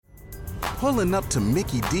Pulling up to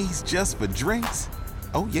Mickey D's just for drinks?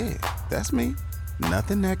 Oh yeah, that's me.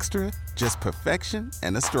 Nothing extra, just perfection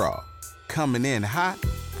and a straw. Coming in hot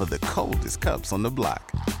for the coldest cups on the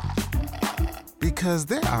block. Because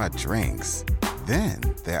there are drinks. Then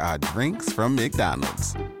there are drinks from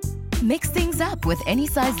McDonald's. Mix things up with any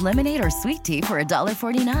size lemonade or sweet tea for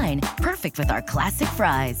 $1.49. Perfect with our classic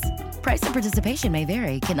fries. Price and participation may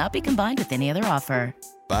vary. Cannot be combined with any other offer.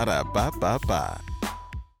 Ba-da-ba-ba-ba.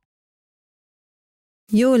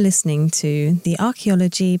 You're listening to the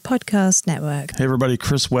Archaeology Podcast Network. Hey everybody,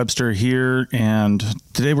 Chris Webster here, and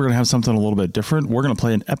today we're going to have something a little bit different. We're going to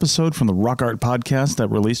play an episode from the Rock Art Podcast that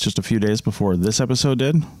released just a few days before this episode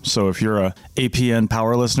did. So if you're a APN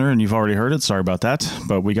Power listener and you've already heard it, sorry about that,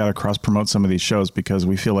 but we got to cross-promote some of these shows because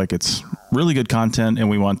we feel like it's really good content and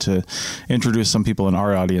we want to introduce some people in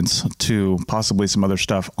our audience to possibly some other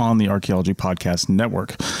stuff on the Archaeology Podcast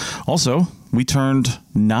Network. Also, we turned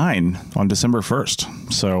 9 on December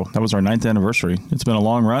 1st. So that was our 9th anniversary. It's been a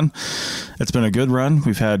long run. It's been a good run.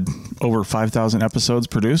 We've had over 5,000 episodes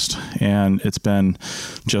produced, and it's been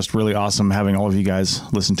just really awesome having all of you guys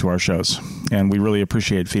listen to our shows. And we really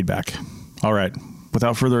appreciate feedback. All right.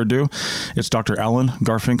 Without further ado, it's Dr. Alan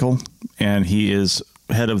Garfinkel, and he is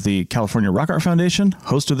head of the California Rock Art Foundation,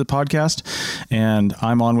 host of the podcast, and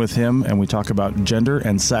I'm on with him, and we talk about gender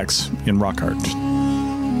and sex in rock art.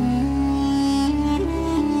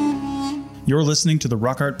 You're listening to the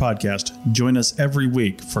Rock Art Podcast. Join us every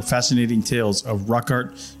week for fascinating tales of rock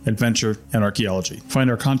art, adventure, and archaeology. Find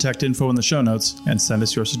our contact info in the show notes and send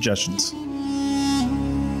us your suggestions.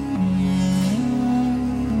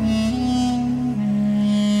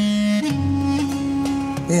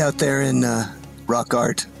 Hey, out there in Rock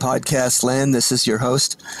Art Podcast land, this is your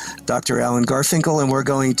host, Dr. Alan Garfinkel, and we're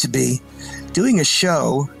going to be doing a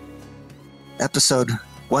show, episode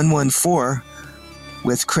 114,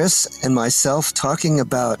 with Chris and myself talking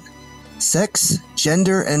about sex,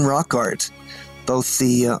 gender, and rock art, both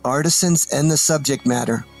the artisans and the subject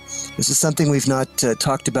matter. This is something we've not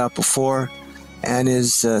talked about before and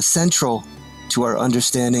is central to our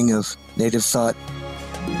understanding of Native thought.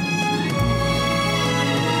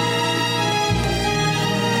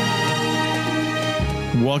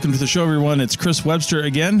 Welcome to the show, everyone. It's Chris Webster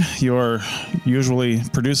again, your usually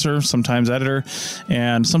producer, sometimes editor,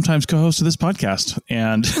 and sometimes co-host of this podcast.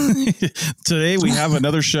 And today we have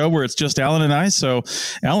another show where it's just Alan and I. So,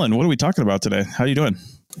 Alan, what are we talking about today? How are you doing?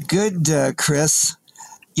 Good, Chris.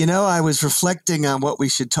 You know, I was reflecting on what we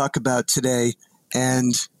should talk about today,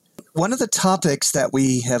 and one of the topics that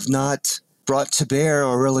we have not brought to bear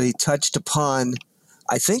or really touched upon,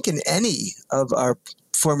 I think, in any of our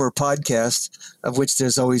former podcast, of which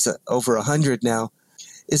there's always over 100 now,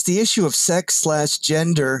 is the issue of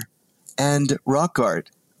sex/gender and rock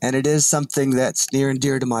art. And it is something that's near and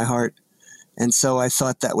dear to my heart. And so I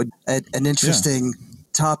thought that would be an interesting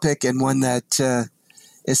topic, and one that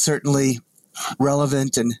is certainly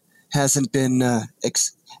relevant and hasn't been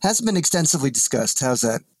extensively discussed. How's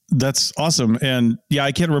that? That's awesome. And yeah,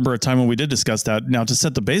 I can't remember a time when we did discuss that. Now, to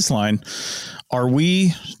set the baseline, are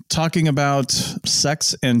we talking about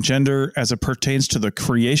sex and gender as it pertains to the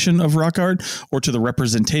creation of rock art or to the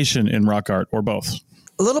representation in rock art, or both?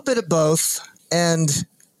 A little bit of both. And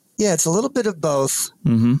yeah, it's a little bit of both.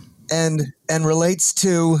 Mm-hmm. And relates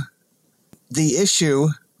to the issue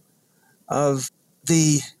of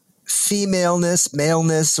the femaleness,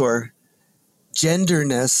 maleness, or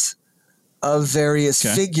genderness of various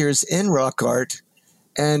figures in rock art,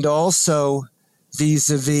 and also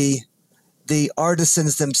vis-a-vis the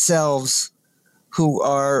artisans themselves who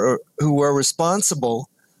are responsible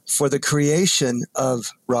for the creation of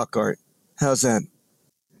rock art. How's that?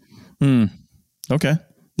 Okay.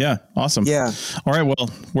 Yeah. Awesome. Yeah. All right. Well,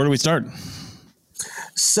 where do we start?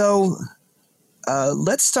 So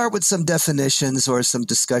let's start with some definitions or some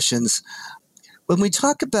discussions. When we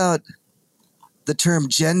talk about the term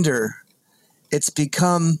gender, it's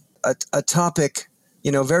become a topic,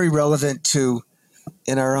 very relevant to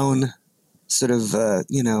in our own sort of,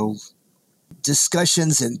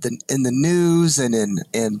 discussions in the news and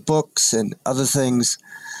in books and other things.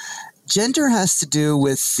 Gender has to do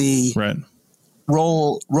with the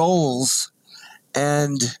roles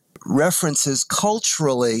and references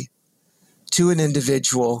culturally to an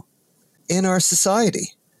individual in our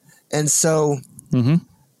society. And so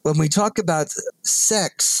when we talk about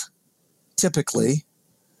sex, typically,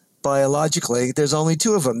 biologically, there's only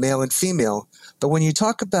two of them, male and female. But when you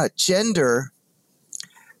talk about gender,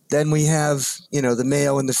 then we have, the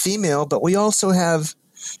male and the female, but we also have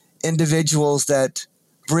individuals that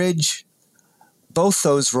bridge both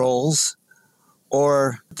those roles,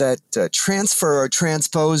 or that transfer or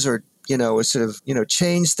transpose or sort of,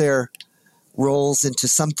 change their roles into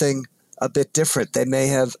something a bit different. They may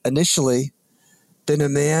have initially been a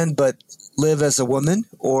man, but live as a woman,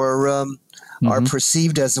 or are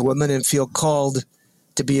perceived as a woman and feel called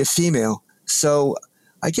to be a female. So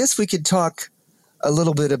I guess we could talk a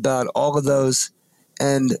little bit about all of those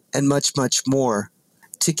and much, much more.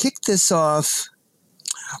 To kick this off,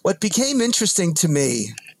 what became interesting to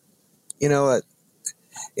me,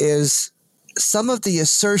 is some of the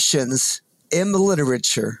assertions in the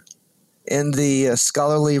literature, in the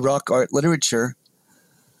scholarly rock art literature,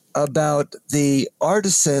 about the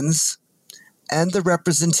artisans and the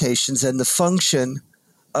representations and the function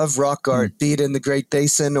of rock art, be it in the Great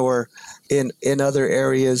Basin or in other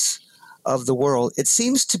areas of the world. It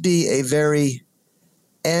seems to be a very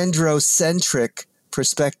androcentric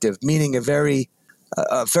perspective, meaning a very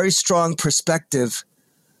strong perspective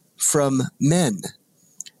from men.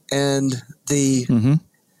 And the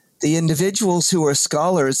individuals who are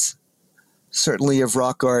scholars, certainly of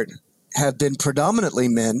rock art, have been predominantly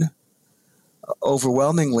men,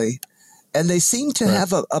 overwhelmingly, and they seem to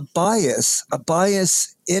have a bias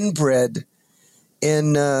inbred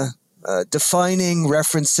in defining,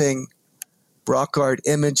 referencing rock art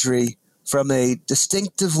imagery from a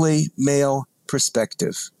distinctively male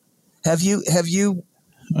perspective. Have you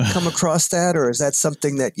come across that, or is that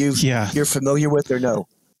something that you're familiar with, or no?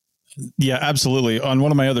 Yeah, absolutely. On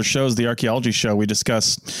one of my other shows, the archaeology show, we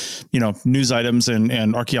discuss, news items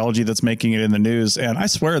and archaeology that's making it in the news. And I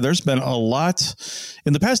swear there's been a lot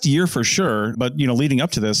in the past year for sure, but, leading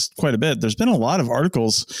up to this quite a bit, there's been a lot of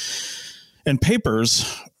articles and papers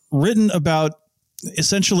written about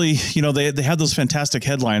essentially, they had those fantastic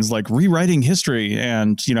headlines like rewriting history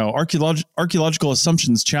and, archaeological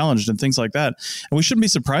assumptions challenged and things like that. And we shouldn't be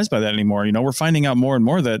surprised by that anymore. We're finding out more and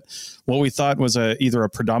more that what we thought was either a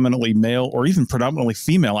predominantly male or even predominantly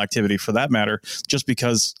female activity, for that matter, just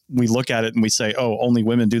because we look at it and we say, oh, only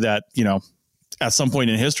women do that, at some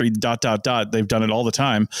point in history, ... they've done it all the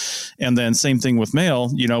time. And then same thing with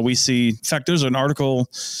male, we see, in fact, there's an article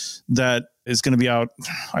that is going to be out,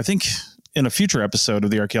 I think, in a future episode of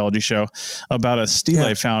the archaeology show, about a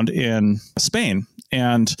stele found in Spain.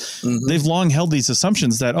 And they've long held these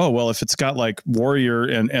assumptions that, if it's got like warrior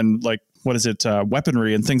and like, what is it,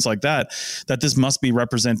 weaponry and things like that, that this must be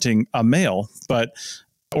representing a male,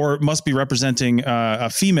 or it must be representing a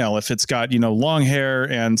female if it's got, long hair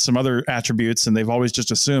and some other attributes. And they've always just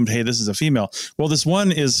assumed, hey, this is a female. Well, this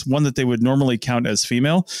one is one that they would normally count as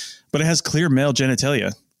female, but it has clear male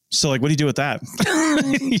genitalia. So like, what do you do with that?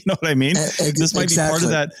 You know what I mean? This might be part of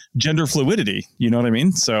that gender fluidity. You know what I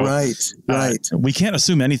mean? So right. We can't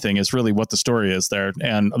assume anything is really what the story is there.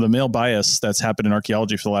 And the male bias that's happened in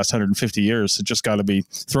archaeology for the last 150 years, it just got to be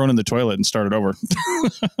thrown in the toilet and started over.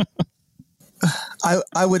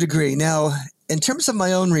 I would agree. Now, in terms of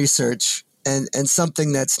my own research and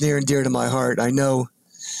something that's near and dear to my heart, I know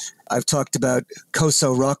I've talked about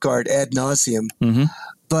Coso rock art ad nauseum,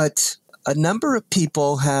 but a number of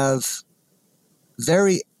people have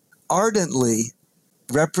very ardently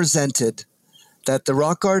represented that the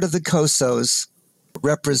rock art of the Cosos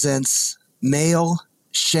represents male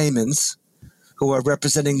shamans who are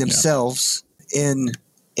representing themselves in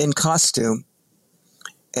costume.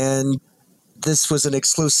 And this was an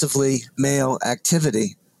exclusively male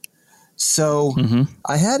activity. So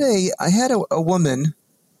I had a woman,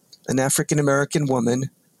 an African-American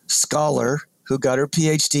woman, scholar, who got her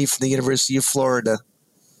PhD from the University of Florida.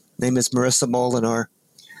 Her name is Marissa Molinar.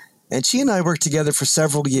 And she and I worked together for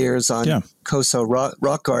several years on Coso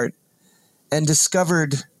rock art and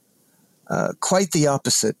discovered quite the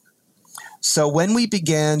opposite. So when we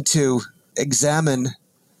began to examine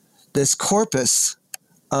this corpus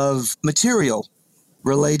of material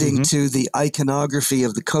relating to the iconography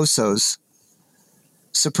of the Cosos,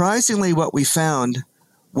 surprisingly what we found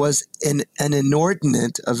was an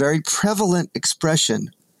inordinate, a very prevalent expression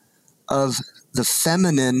of the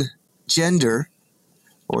feminine gender,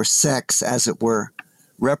 or sex, as it were,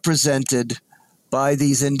 represented by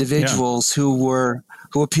these individuals who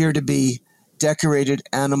appear to be decorated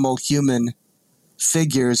animal human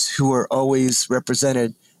figures who are always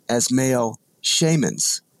represented as male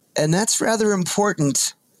shamans. And that's rather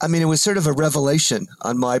important. I mean, it was sort of a revelation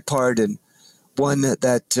on my part, and one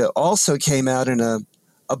that also came out in a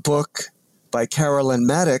book by Carolyn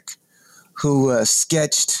Maddock, who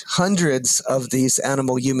sketched hundreds of these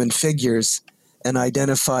animal human figures and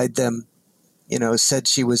identified them, said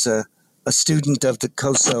she was a student of the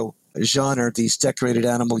Coso genre, these decorated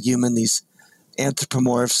animal human, these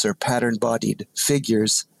anthropomorphs or pattern-bodied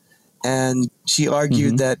figures. And she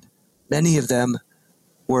argued that many of them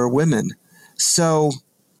were women. So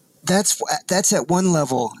that's at one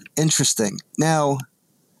level interesting. Now,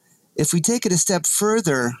 if we take it a step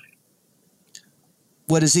further,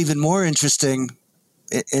 what is even more interesting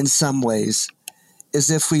in some ways is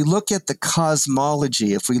if we look at the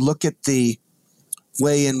cosmology, if we look at the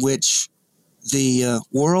way in which the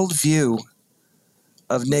worldview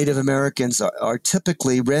of Native Americans are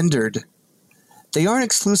typically rendered, they aren't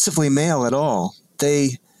exclusively male at all.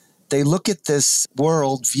 They look at this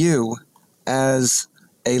worldview as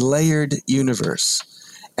a layered universe.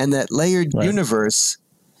 And that layered universe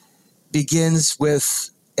begins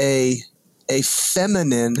with a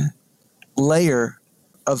feminine layer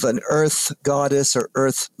of an earth goddess or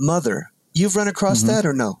earth mother. You've run across that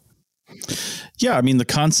or no? Yeah, I mean, the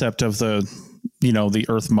concept of the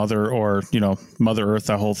Earth Mother or, Mother Earth,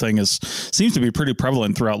 that whole thing seems to be pretty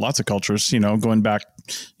prevalent throughout lots of cultures, going back,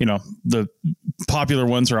 the popular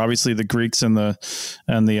ones are obviously the Greeks and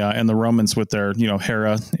the Romans with their,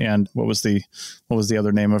 Hera, and what was the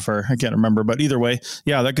other name of her? I can't remember, but either way,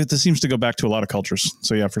 yeah, this seems to go back to a lot of cultures.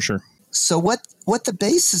 So yeah, for sure. So what the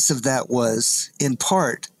basis of that was, in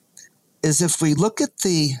part, is if we look at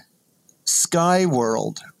the sky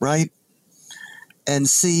world, right, and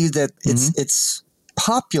see that it's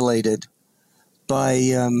populated by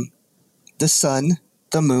the sun,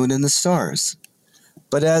 the moon, and the stars.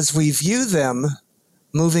 But as we view them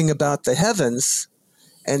moving about the heavens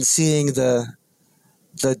and seeing the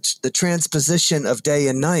transposition of day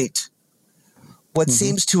and night, what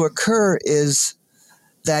seems to occur is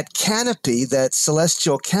that canopy, that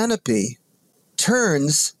celestial canopy,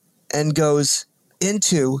 turns and goes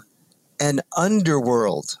into an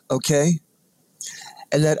underworld, okay?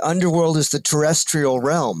 And that underworld is the terrestrial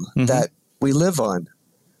realm that we live on.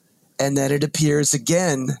 And that it appears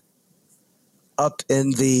again up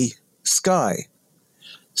in the sky.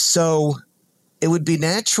 So it would be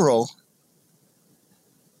natural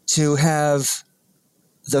to have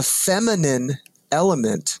the feminine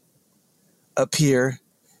element appear,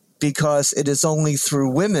 because it is only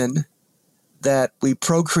through women that we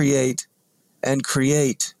procreate and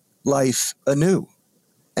create life anew.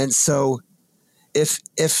 And so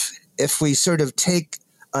if we sort of take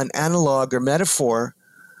an analog or metaphor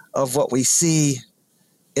of what we see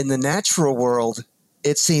in the natural world,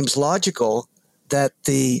 it seems logical that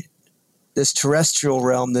this terrestrial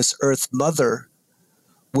realm, this Earth Mother,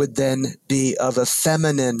 would then be of a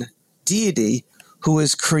feminine deity who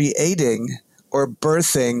is creating or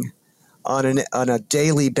birthing on a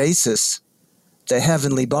daily basis the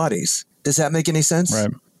heavenly bodies. Does that make any sense?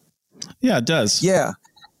 Right. Yeah, it does. Yeah,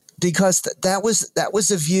 because that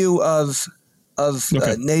was a view of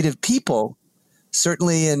Native people,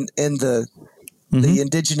 certainly in the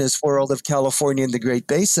indigenous world of California and the Great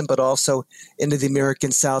Basin, but also into the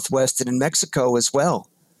American Southwest and in Mexico as well,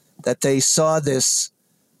 that they saw this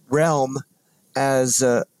realm as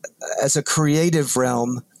a creative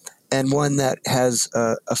realm and one that has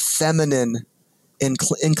a feminine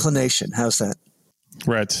inclination. How's that?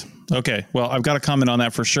 Right. Okay. Well, I've got a comment on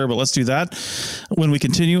that for sure, but let's do that when we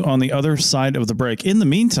continue on the other side of the break. In the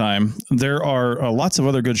meantime, there are lots of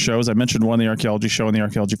other good shows. I mentioned one, the Archaeology Show on the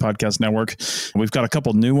Archaeology Podcast Network. We've got a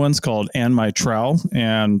couple new ones called And My Trowel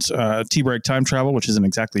and Tea Break Time Travel, which isn't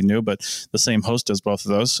exactly new, but the same host does both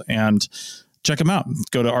of those. And check them out.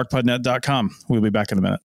 Go to arcpodnet.com. We'll be back in a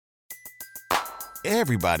minute.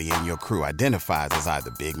 Everybody in your crew identifies as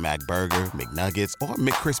either Big Mac Burger, McNuggets, or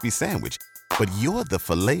McCrispy Sandwich. But you're the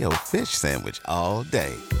Filet-O-Fish Sandwich all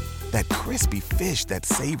day. That crispy fish, that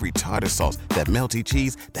savory tartar sauce, that melty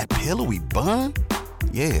cheese, that pillowy bun.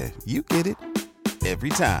 Yeah, you get it. Every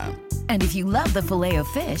time. And if you love the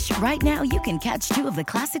Filet-O-Fish, right now you can catch two of the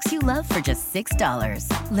classics you love for just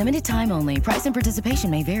 $6. Limited time only. Price and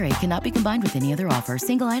participation may vary. Cannot be combined with any other offer.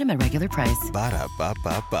 Single item at regular price.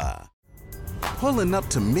 Ba-da-ba-ba-ba. Pulling up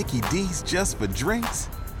to Mickey D's just for drinks?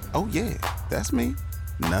 Oh yeah, that's me.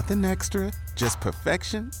 Nothing extra, just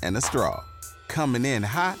perfection and a straw. Coming in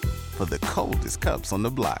hot for the coldest cups on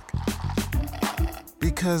the block.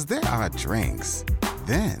 Because there are drinks.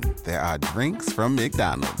 Then there are drinks from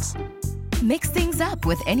McDonald's. Mix things up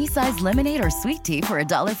with any size lemonade or sweet tea for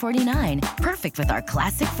 $1.49. Perfect with our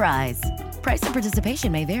classic fries. Price and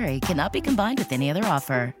participation may vary. Cannot be combined with any other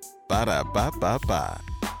offer. Ba-da-ba-ba-ba.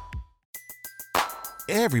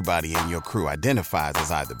 Everybody in your crew identifies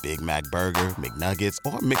as either Big Mac Burger, McNuggets,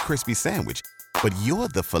 or McCrispy Sandwich. But you're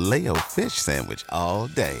the Filet-O-Fish Sandwich all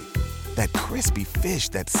day. That crispy fish,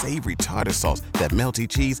 that savory tartar sauce, that melty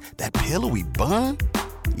cheese, that pillowy bun.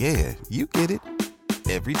 Yeah, you get it.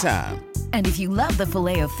 every time. And if you love the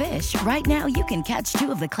Filet-O-Fish, right now you can catch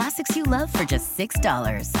two of the classics you love for just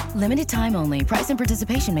 $6. Limited time only. Price and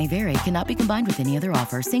participation may vary. Cannot be combined with any other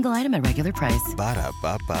offer. Single item at regular price.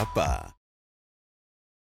 Ba-da-ba-ba-ba.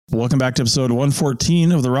 Welcome back to episode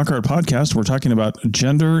 114 of the Rock Art Podcast. We're talking about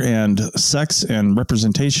gender and sex and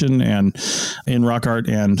representation and in rock art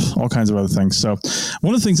and all kinds of other things. So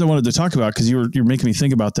one of the things I wanted to talk about, because you're making me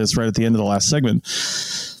think about this right at the end of the last segment,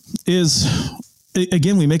 is,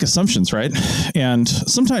 again, we make assumptions, right? And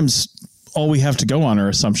sometimes all we have to go on are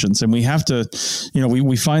assumptions, and we have to,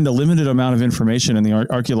 we find a limited amount of information in the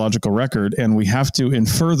archaeological record, and we have to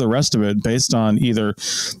infer the rest of it based on either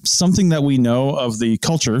something that we know of the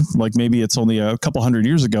culture, like maybe it's only a couple hundred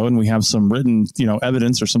years ago and we have some written,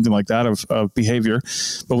 evidence or something like that of behavior,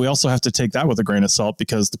 but we also have to take that with a grain of salt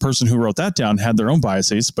because the person who wrote that down had their own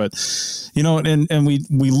biases. But, and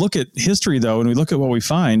we look at history though, and we look at what we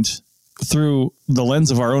find through the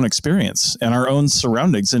lens of our own experience and our own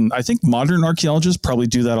surroundings. And I think modern archaeologists probably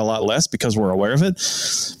do that a lot less because we're aware of it.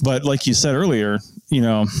 But like you said earlier,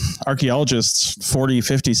 archaeologists 40,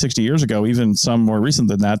 50, 60 years ago, even some more recent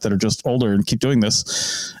than that are just older and keep doing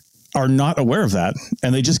this, are not aware of that.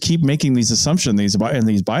 And they just keep making these assumptions,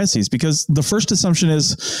 these biases, because the first assumption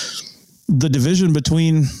is the division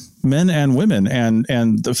between men and women,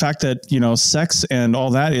 and the fact that, sex and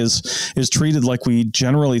all that is treated like we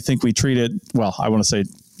generally think we treat it. Well, I want to say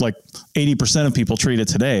like 80% of people treat it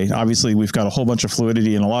today. Obviously, we've got a whole bunch of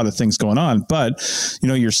fluidity and a lot of things going on, but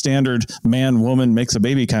your standard man, woman makes a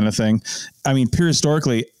baby kind of thing. I mean,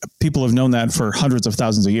 prehistorically, people have known that for hundreds of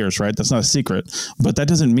thousands of years, right? That's not a secret, but that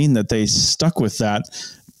doesn't mean that they stuck with that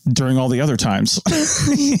during all the other times.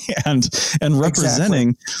 and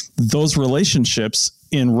representing those relationships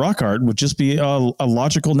in rock art would just be a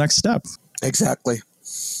logical next step. Exactly.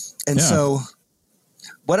 And so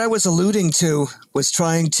what I was alluding to was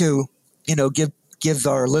trying to, give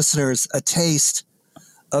our listeners a taste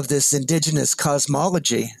of this indigenous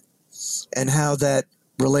cosmology and how that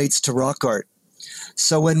relates to rock art.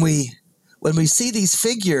 So when we see these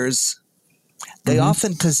figures, they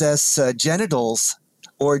often possess genitals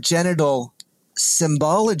or genital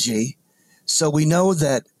symbology. So we know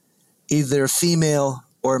that either female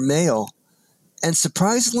or male. And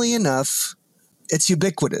surprisingly enough, it's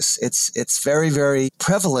ubiquitous. It's very, very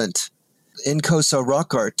prevalent in Koso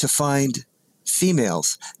rock art to find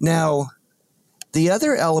females. Now, the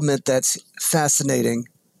other element that's fascinating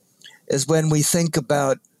is when we think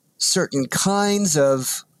about certain classes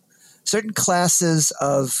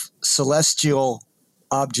of celestial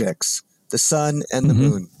objects, the sun and the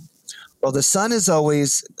moon. Well, the sun is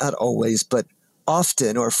always, not always, but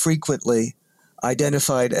often or frequently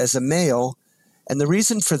identified as a male. And the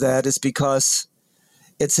reason for that is because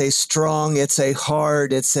it's a strong, it's a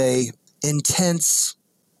hard, it's a intense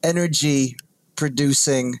energy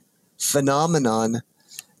producing phenomenon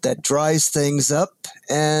that dries things up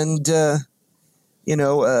and,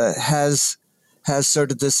 has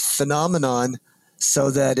sort of this phenomenon so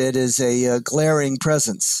that it is a glaring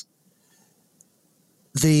presence.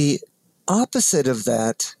 The opposite of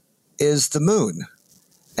that is the moon.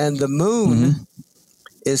 And the moon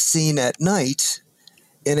is seen at night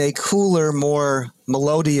in a cooler, more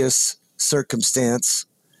melodious circumstance.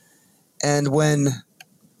 And when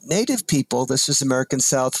native people, this is American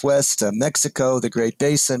Southwest, Mexico, the Great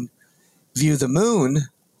Basin, view the moon,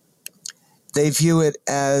 they view it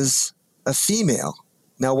as a female.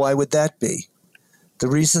 Now, why would that be? The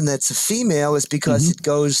reason that's a female is because it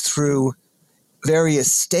goes through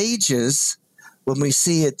various stages. When we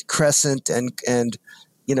see it crescent and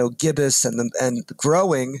gibbous and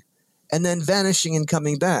growing and then vanishing and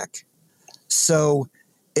coming back. So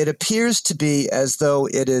it appears to be as though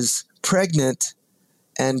it is pregnant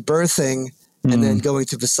and birthing and then going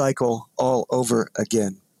through the cycle all over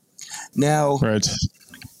again. Now,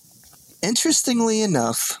 interestingly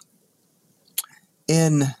enough,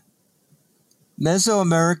 in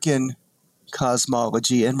Mesoamerican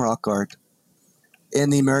cosmology and rock art, in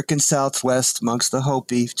the American Southwest amongst the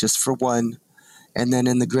Hopi, just for one, and then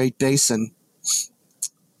in the Great Basin,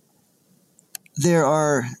 there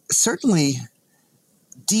are certainly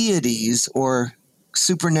deities or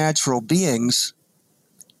supernatural beings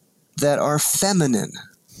that are feminine.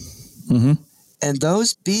 And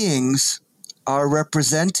those beings are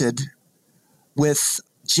represented with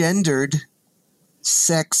gendered,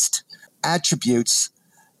 sexed attributes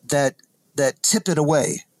that tip it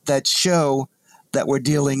away, that show that we're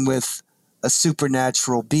dealing with a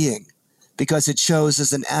supernatural being, because it shows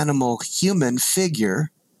as an animal human figure.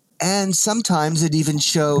 And sometimes it even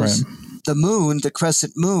shows the moon, the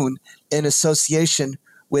crescent moon, in association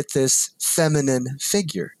with this feminine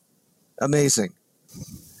figure. Amazing.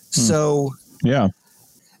 So, yeah.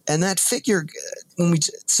 And that figure,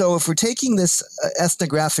 so if we're taking this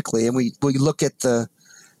ethnographically and we look at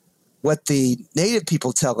what the native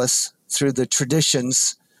people tell us through the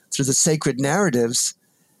traditions, through the sacred narratives,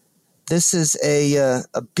 this is a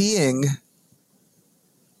being,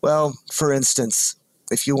 well, for instance,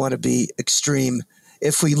 if you want to be extreme,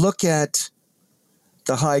 if we look at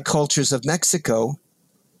the high cultures of Mexico,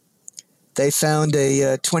 they found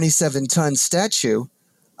a 27-ton statue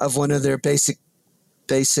of one of their basic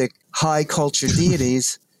high culture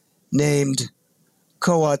deities named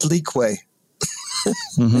Coatlicue.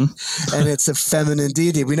 And it's a feminine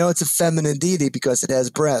deity. We know it's a feminine deity because it has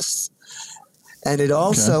breasts. And it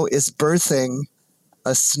also is birthing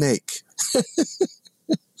a snake.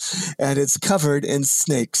 And it's covered in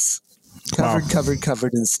snakes.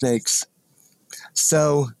 Covered in snakes.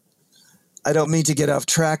 So I don't mean to get off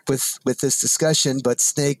track with this discussion, but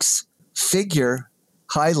snakes figure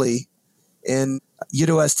highly in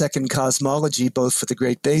Uto-Aztecan cosmology, both for the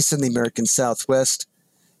Great Basin, the American Southwest,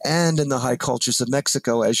 and in the high cultures of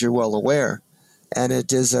Mexico, as you're well aware. And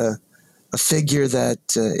it is a figure that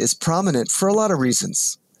is prominent for a lot of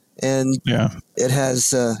reasons. And it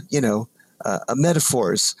has,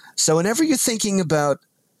 metaphors. So whenever you're thinking about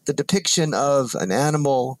the depiction of an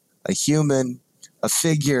animal, a human, a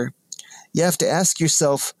figure, you have to ask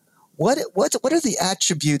yourself, what are the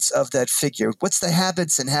attributes of that figure? What's the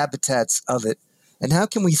habits and habitats of it? And how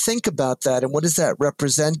can we think about that? And what is that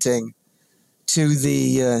representing to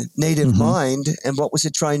the native mind? And what was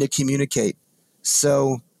it trying to communicate?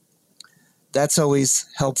 So that's always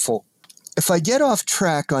helpful. If I get off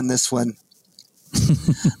track on this one,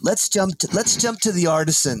 let's jump to the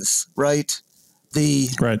artisans, right? The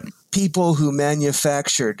people who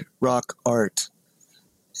manufactured rock art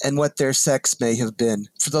and what their sex may have been.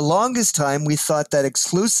 For the longest time, we thought that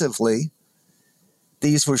exclusively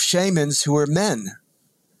these were shamans who were men.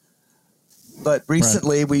 But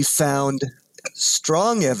recently we found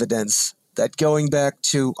strong evidence that going back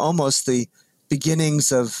to almost the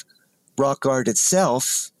beginnings of rock art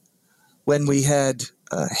itself, when we had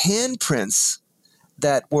handprints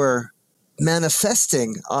that were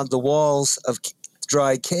manifesting on the walls of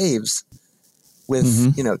dry caves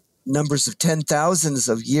with, numbers of 10,000s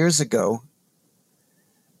of years ago,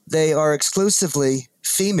 they are exclusively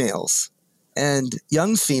females and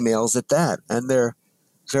young females at that. And they're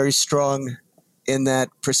very strong in that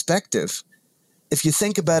perspective. If you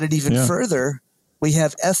think about it even further, we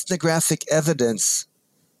have ethnographic evidence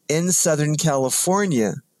in Southern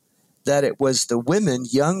California that it was the women,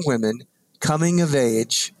 young women, coming of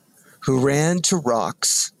age who ran to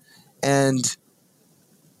rocks and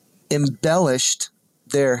embellished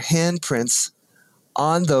their handprints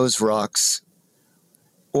on those rocks,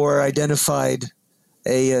 or identified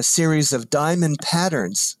a series of diamond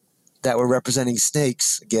patterns that were representing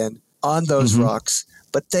snakes, again, on those rocks.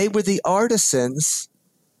 But they were the artisans,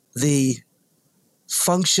 the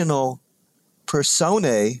functional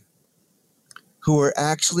personae who were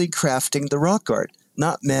actually crafting the rock art,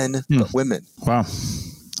 not men, but women. Wow.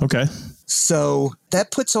 Okay. So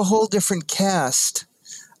that puts a whole different cast,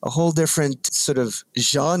 a whole different sort of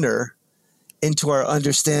genre into our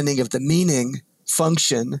understanding of the meaning,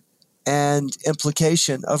 function, and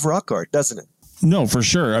implication of rock art, doesn't it? No, for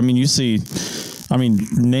sure. I mean,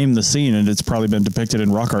 name the scene and it's probably been depicted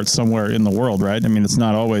in rock art somewhere in the world, right? I mean, it's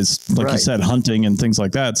not always, like you said, hunting and things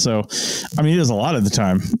like that. So, I mean, it is a lot of the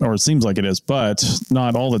time, or it seems like it is, but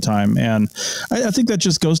not all the time. And I think that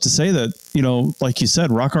just goes to say that, like you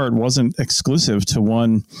said, rock art wasn't exclusive to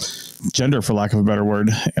one gender, for lack of a better word.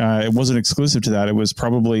 It wasn't exclusive to that. It was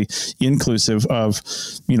probably inclusive of,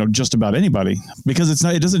 just about anybody, because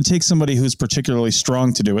it doesn't take somebody who's particularly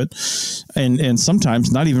strong to do it. And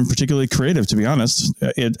sometimes not even particularly creative, to be honest.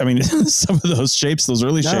 Some of those shapes, those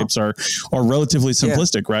early shapes are relatively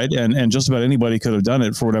simplistic, right? And just about anybody could have done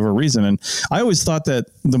it for whatever reason. And I always thought that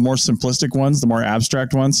the more simplistic ones, the more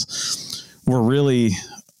abstract ones were really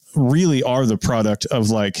are the product of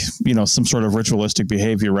some sort of ritualistic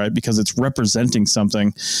behavior, right? Because it's representing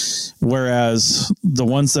something. Whereas the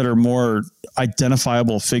ones that are more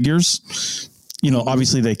identifiable figures,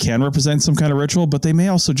 obviously they can represent some kind of ritual, but they may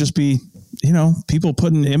also just be, people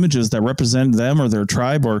putting images that represent them or their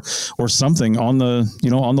tribe or something on the,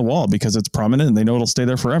 on the wall because it's prominent and they know it'll stay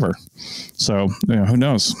there forever. So, who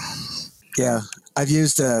knows? Yeah. I've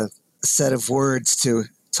used a set of words to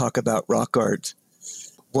talk about rock art.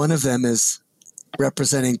 One of them is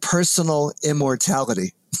representing personal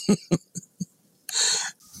immortality,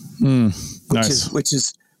 nice.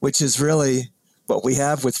 which is really what we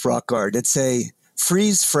have with rock art. It's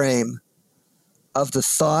freeze frame of the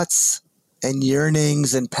thoughts and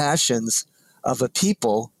yearnings and passions of a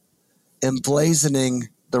people emblazoning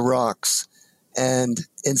the rocks, and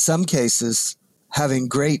in some cases having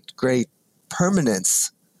great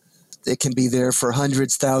permanence. It can be there for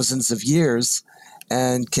hundreds, thousands of years,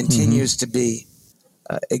 and continues to be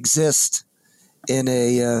exist in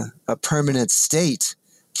a permanent state,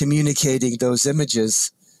 communicating those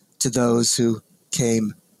images to those who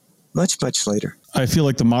came much, much later. I feel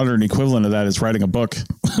like the modern equivalent of that is writing a book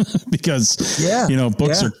because,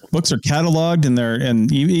 books are cataloged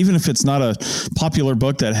and even if it's not a popular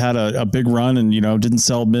book that had a big run and, didn't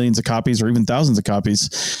sell millions of copies or even thousands of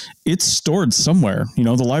copies, it's stored somewhere.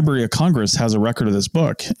 The Library of Congress has a record of this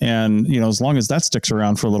book. And, as long as that sticks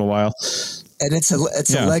around for a little while. And it's a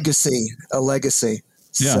legacy.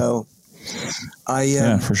 Yeah. So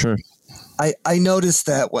for sure. I noticed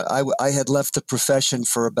that when I had left the profession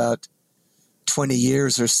for about 20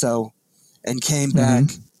 years or so and came back,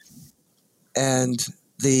 and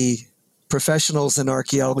the professionals in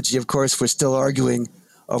archaeology, of course, were still arguing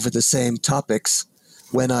over the same topics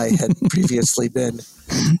when I had previously been.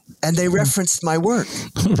 And they referenced my work.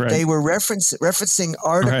 Right. They were referencing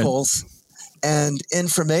articles and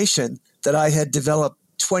information that I had developed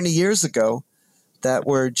 20 years ago that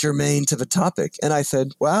were germane to the topic. And I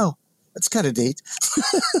said, wow, that's kind of neat.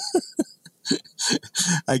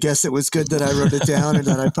 I guess it was good that I wrote it down and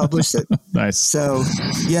that I published it. Nice. So,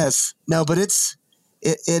 yes. No, but it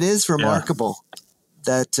is remarkable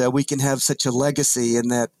that we can have such a legacy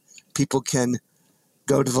and that people can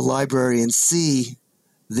go to the library and see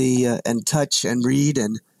and touch and read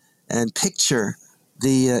and picture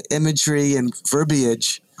the imagery and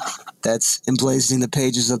verbiage that's emblazoning the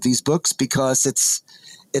pages of these books, because it's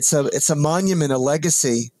a monument, a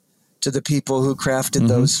legacy to the people who crafted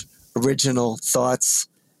those original thoughts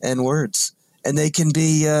and words, and they can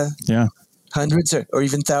be hundreds or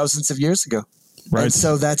even thousands of years ago. Right. And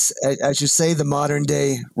so that's, as you say, the modern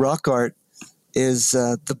day rock art is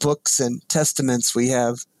the books and testaments we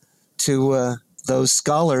have to those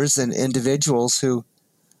scholars and individuals who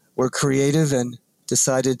were creative and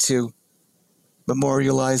decided to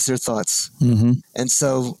memorialize their thoughts. And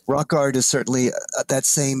so rock art is certainly that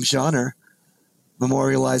same genre,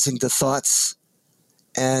 memorializing the thoughts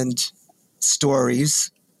and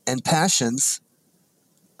stories and passions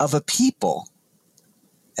of a people.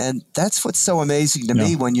 And that's what's so amazing to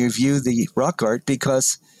me when you view the rock art,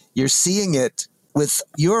 because you're seeing it with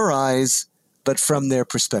your eyes, but from their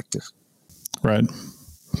perspective. Right.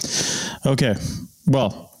 Okay.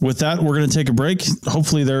 Well, with that, we're going to take a break.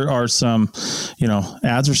 Hopefully there are some,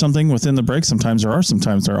 ads or something within the break. Sometimes there are,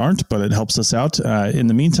 sometimes there aren't, but it helps us out. In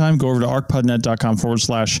the meantime, go over to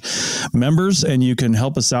arcpodnet.com/members, and you can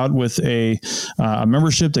help us out with a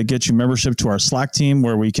membership that gets you membership to our Slack team,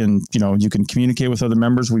 where we can, you can communicate with other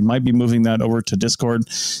members. We might be moving that over to Discord.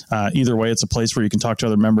 Either way, it's a place where you can talk to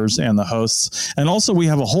other members and the hosts. And also we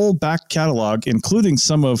have a whole back catalog, including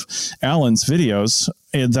some of Alan's videos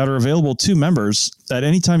that are available to members at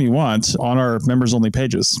any time you want on our members only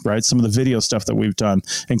pages, right? Some of the video stuff that we've done,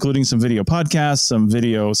 including some video podcasts, some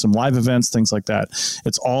live events, things like that.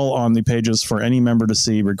 It's all on the pages for any member to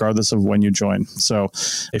see, regardless of when you join. So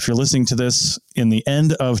if you're listening to this in the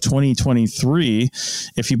end of 2023,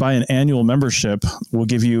 if you buy an annual membership, we'll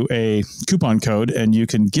give you a coupon code and you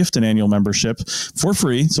can gift an annual membership for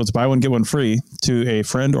free. So it's buy one, get one free to a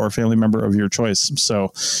friend or family member of your choice.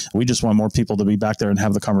 So we just want more people to be back there and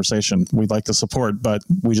have the conversation. We'd like the support, but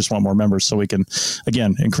we just want more members so we can,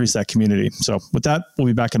 again, increase that community. So with that, we'll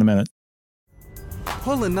be back in a minute.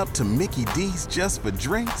 Pulling up to Mickey D's just for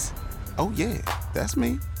drinks? Oh yeah, that's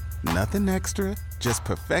me. Nothing extra, just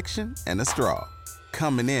perfection and a straw.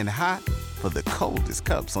 Coming in hot for the coldest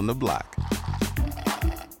cups on the block.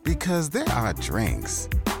 Because there are drinks.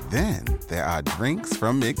 Then there are drinks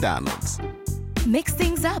from McDonald's. Mix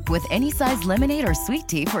things up with any size lemonade or sweet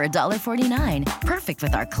tea for $1.49. Perfect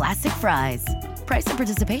with our classic fries. Price and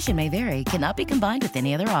participation may vary. Cannot be combined with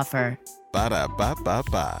any other offer.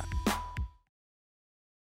 Ba-da-ba-ba-ba.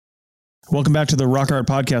 Welcome back to the Rock Art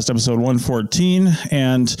Podcast, episode 114.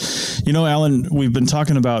 And, Alan, we've been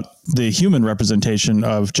talking about the human representation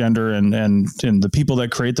of gender and the people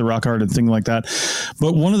that create the rock art and things like that.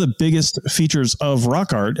 But one of the biggest features of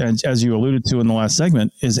rock art, and as you alluded to in the last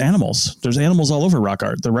segment, is animals. There's animals all over rock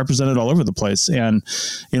art. They're represented all over the place. And,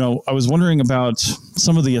 I was wondering about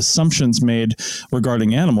some of the assumptions made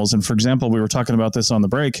regarding animals. And for example, we were talking about this on the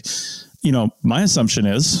break. my assumption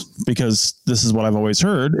is, because this is what I've always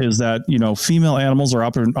heard, is that, female animals are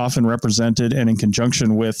often represented and in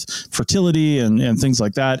conjunction with fertility and things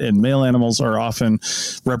like that. And male animals are often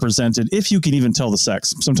represented, if you can even tell the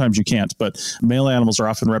sex. Sometimes you can't, but male animals are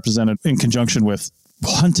often represented in conjunction with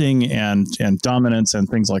hunting and dominance and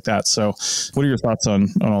things like that. So what are your thoughts on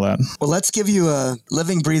all that? Well, let's give you a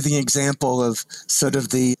living, breathing example of sort of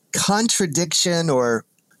the contradiction or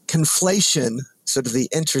conflation, sort of the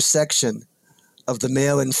intersection of the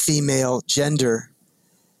male and female gender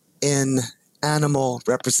in animal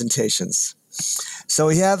representations. So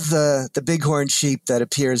we have the bighorn sheep that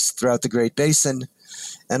appears throughout the Great Basin,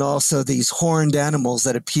 and also these horned animals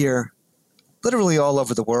that appear literally all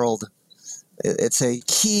over the world. It's a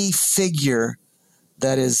key figure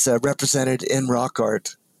that is represented in rock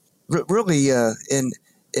art, really in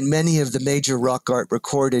many of the major rock art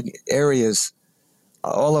recorded areas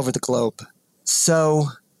all over the globe. So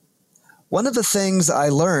one of the things I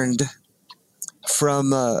learned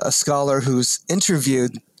from a scholar who's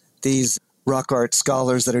interviewed these rock art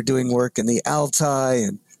scholars that are doing work in the Altai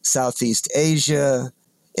and Southeast Asia,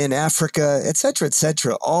 in Africa, et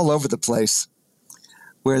cetera, all over the place,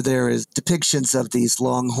 where there is depictions of these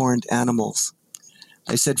long-horned animals.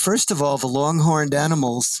 I said, first of all, the long-horned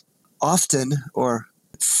animals often or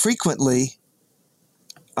frequently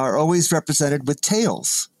are always represented with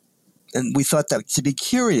tails. And we thought that to be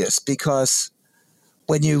curious, because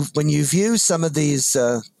when you view some of these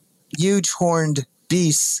huge horned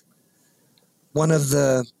beasts, one of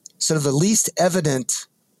the sort of the least evident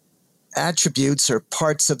attributes or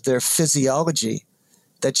parts of their physiology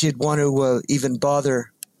that you'd want to even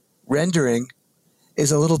bother rendering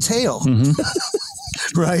is a little tail,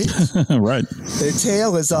 right? Right. Their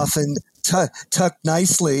tail is often tucked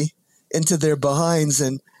nicely into their behinds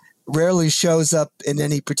and rarely shows up in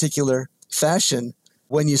any particular fashion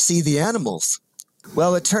when you see the animals.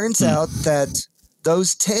 Well, it turns out that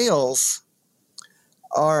those tails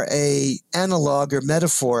are a analog or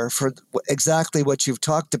metaphor for exactly what you've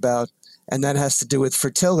talked about, and that has to do with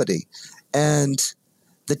fertility. And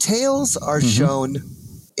the tails are shown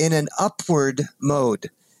in an upward mode,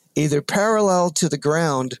 either parallel to the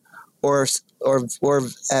ground or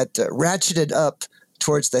at ratcheted up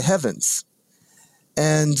towards the heavens.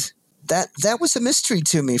 And that was a mystery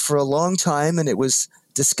to me for a long time, and it was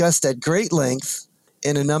discussed at great length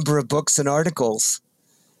in a number of books and articles.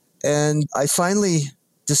 And I finally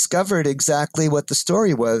discovered exactly what the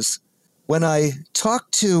story was when I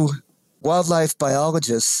talked to wildlife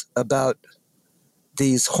biologists about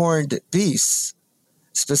these horned beasts,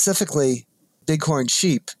 specifically bighorn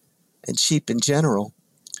sheep and sheep in general.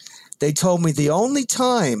 They told me the only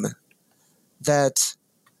time that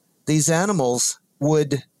these animals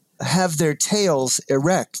would have their tails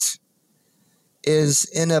erect is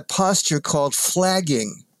in a posture called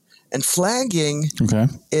flagging. And flagging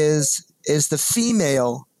is the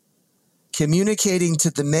female communicating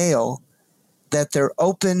to the male that they're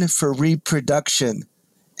open for reproduction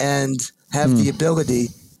and have the ability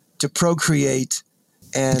to procreate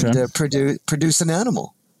and produce an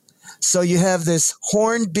animal. So you have this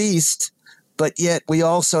horned beast, but yet we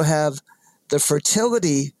also have the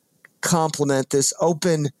fertility complement, this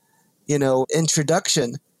open,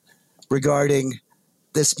 introduction regarding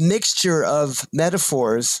this mixture of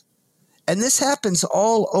metaphors. And this happens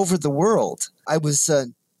all over the world. I was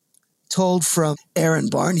told from Aaron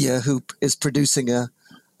Barnia, who is producing a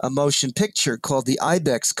motion picture called the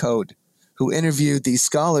Ibex Code, who interviewed these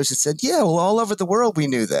scholars and said, yeah, well, all over the world we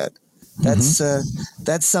knew that.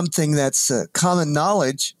 That's something that's common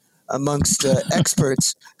knowledge amongst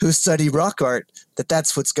experts who study rock art,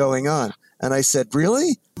 that's what's going on. And I said,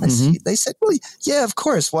 really? They said, well, yeah, of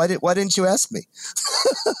course. Why didn't you ask me?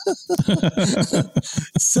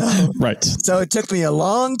 So it took me a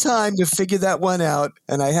long time to figure that one out,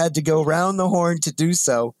 and I had to go round the horn to do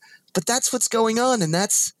so. But that's what's going on, and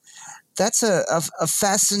that's a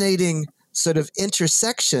fascinating sort of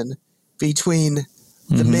intersection between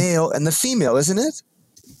the male and the female, isn't it?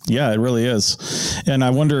 Yeah, it really is. And I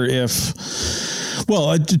wonder if,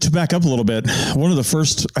 well, to back up a little bit,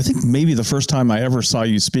 I think maybe the first time I ever saw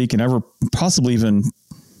you speak and ever possibly even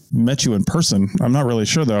met you in person, I'm not really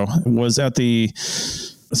sure though, was at the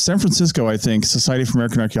San Francisco, I think, Society for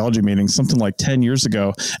American Archaeology meeting, something like 10 years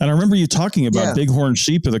ago. And I remember you talking about bighorn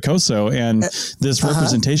sheep of the Coso and this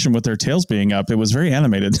representation with their tails being up. It was very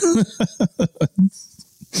animated.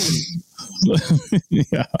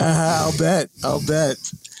 Yeah. I'll bet.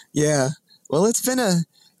 Yeah. Well, it's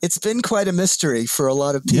been quite a mystery for a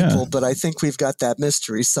lot of people, but I think we've got that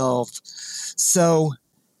mystery solved. So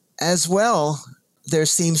as well, there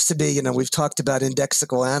seems to be, we've talked about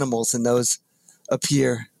indexical animals, and those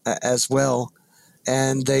appear as well.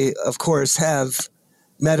 And they, of course, have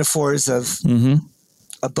metaphors of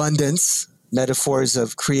abundance, metaphors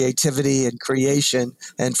of creativity and creation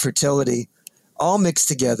and fertility, all mixed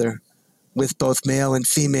together with both male and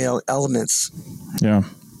female elements. Yeah.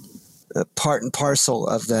 Part and parcel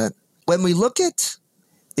of that. When we look at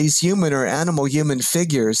these human or animal human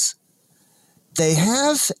figures, they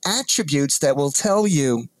have attributes that will tell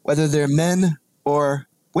you whether they're men or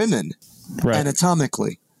women,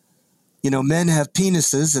 anatomically. Men have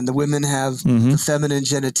penises and the women have the feminine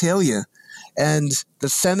genitalia. And the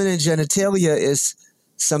feminine genitalia is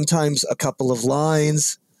sometimes a couple of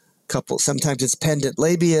lines, sometimes it's pendant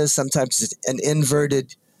labia, sometimes it's an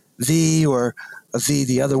inverted V or a V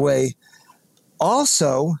the other way.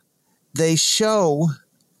 Also, they show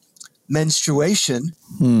menstruation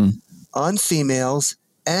on females,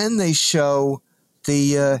 and they show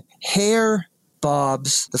the hair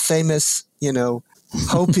bobs, the famous,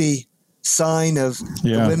 Hopi sign of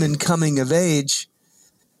the women coming of age,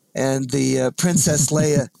 and the Princess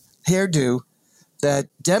Leia hairdo that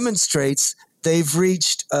demonstrates they've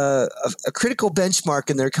reached a critical benchmark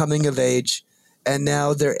in their coming of age, and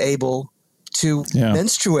now they're able to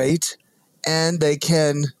menstruate, and they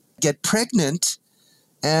can get pregnant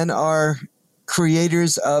and are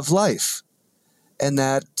creators of life. And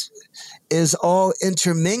that is all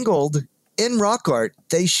intermingled in rock art.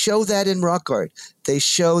 They show that in rock art. They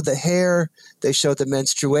show the hair, they show the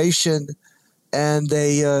menstruation, and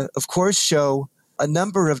they, of course, show a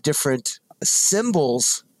number of different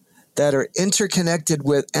symbols that are interconnected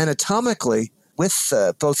with anatomically with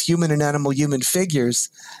both human and animal human figures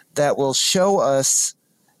that will show us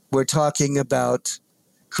we're talking about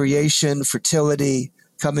creation, fertility,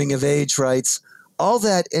 coming of age rites, all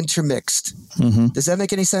that intermixed. Does that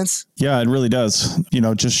make any sense? Yeah, it really does.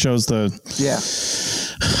 It just shows shows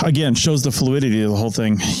the fluidity of the whole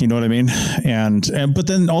thing. You know what I mean? And but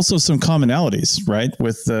then also some commonalities, right?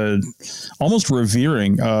 With the almost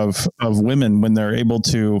revering of women when they're able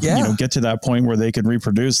to, get to that point where they can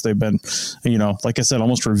reproduce. They've been, like I said,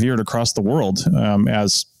 almost revered across the world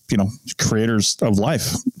as creators of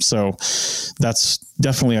life. So that's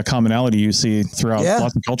definitely a commonality you see throughout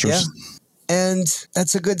lots of cultures. Yeah. And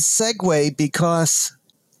that's a good segue, because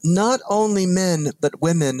not only men, but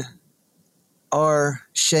women are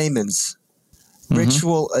shamans,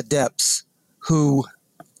 ritual adepts who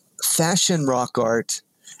fashion rock art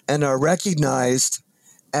and are recognized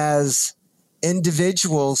as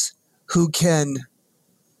individuals who can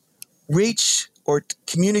reach or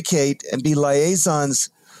communicate and be liaisons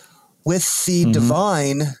with the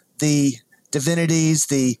divine, the divinities,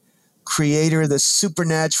 the creator, the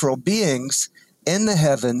supernatural beings in the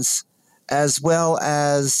heavens, as well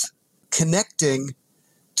as connecting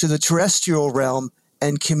to the terrestrial realm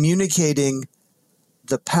and communicating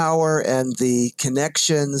the power and the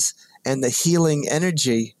connections and the healing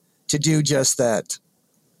energy to do just that.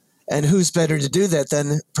 And who's better to do that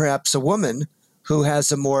than perhaps a woman who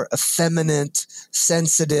has a more effeminate,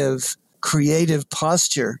 sensitive, creative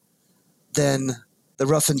posture than the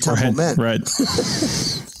rough and tumble men. Right.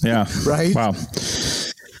 Yeah. Right. Wow.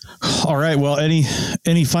 All right. Well, any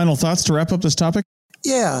final thoughts to wrap up this topic?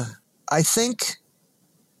 Yeah, I think,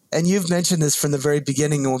 and you've mentioned this from the very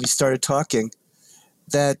beginning when we started talking,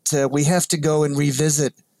 that we have to go and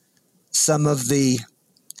revisit some of the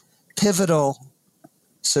pivotal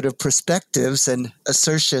sort of perspectives and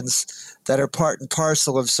assertions that are part and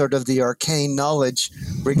parcel of sort of the arcane knowledge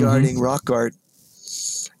regarding rock art.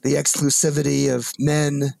 The exclusivity of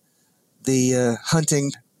men, the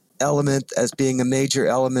hunting element as being a major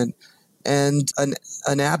element, and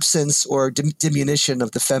an absence or diminution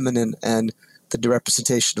of the feminine and the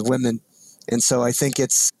representation of women. And so I think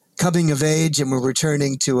it's coming of age, and we're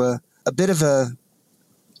returning to a bit of a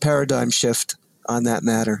paradigm shift on that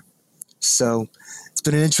matter. So it's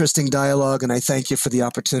been an interesting dialogue, and I thank you for the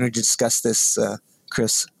opportunity to discuss this,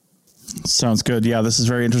 Chris. Sounds good. Yeah, this is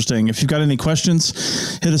very interesting. If you've got any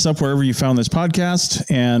questions, hit us up wherever you found this podcast,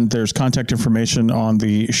 and there's contact information on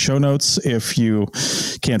the show notes. If you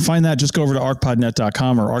can't find that, just go over to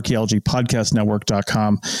arcpodnet.com or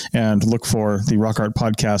archaeologypodcastnetwork.com and look for the Rock Art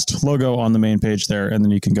Podcast logo on the main page there, and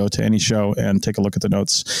then you can go to any show and take a look at the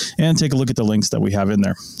notes and take a look at the links that we have in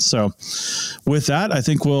there. So with that, I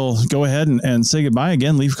think we'll go ahead and say goodbye.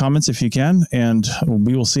 Again, leave comments if you can, and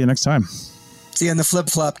we will see you next time. See you on the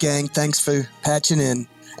flip-flop, gang. Thanks for patching in.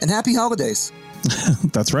 And happy holidays.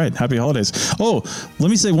 That's right. Happy holidays. Oh, let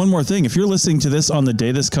me say one more thing. If you're listening to this on the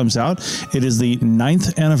day this comes out, it is the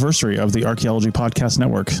 9th anniversary of the Archaeology Podcast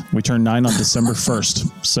Network. We turn 9 on December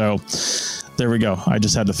 1st. So There we go. I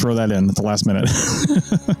just had to throw that in at the last minute.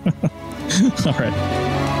 All right.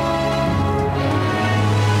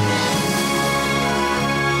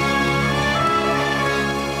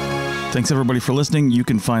 Thanks, everybody, for listening. You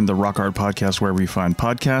can find the Rock Art Podcast wherever you find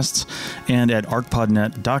podcasts and at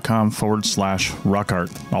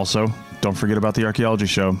arcpodnet.com/rockart. Also, don't forget about the Archaeology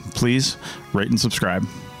Show. Please rate and subscribe.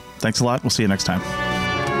 Thanks a lot. We'll see you next time.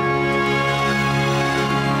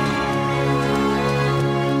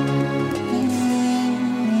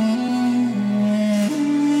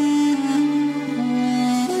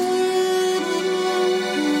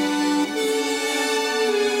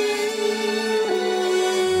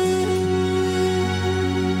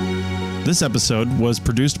 This episode was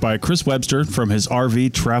produced by Chris Webster from his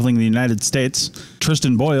RV traveling the United States,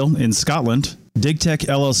 Tristan Boyle in Scotland, DigTech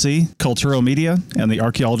LLC, Cultural Media, and the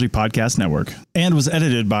Archaeology Podcast Network, and was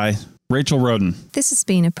edited by Rachel Roden. This has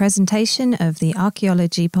been a presentation of the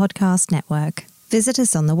Archaeology Podcast Network. Visit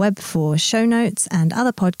us on the web for show notes and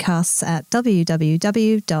other podcasts at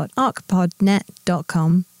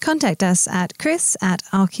www.arcpodnet.com. Contact us at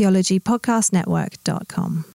chris@archaeologypodcastnetwork.com.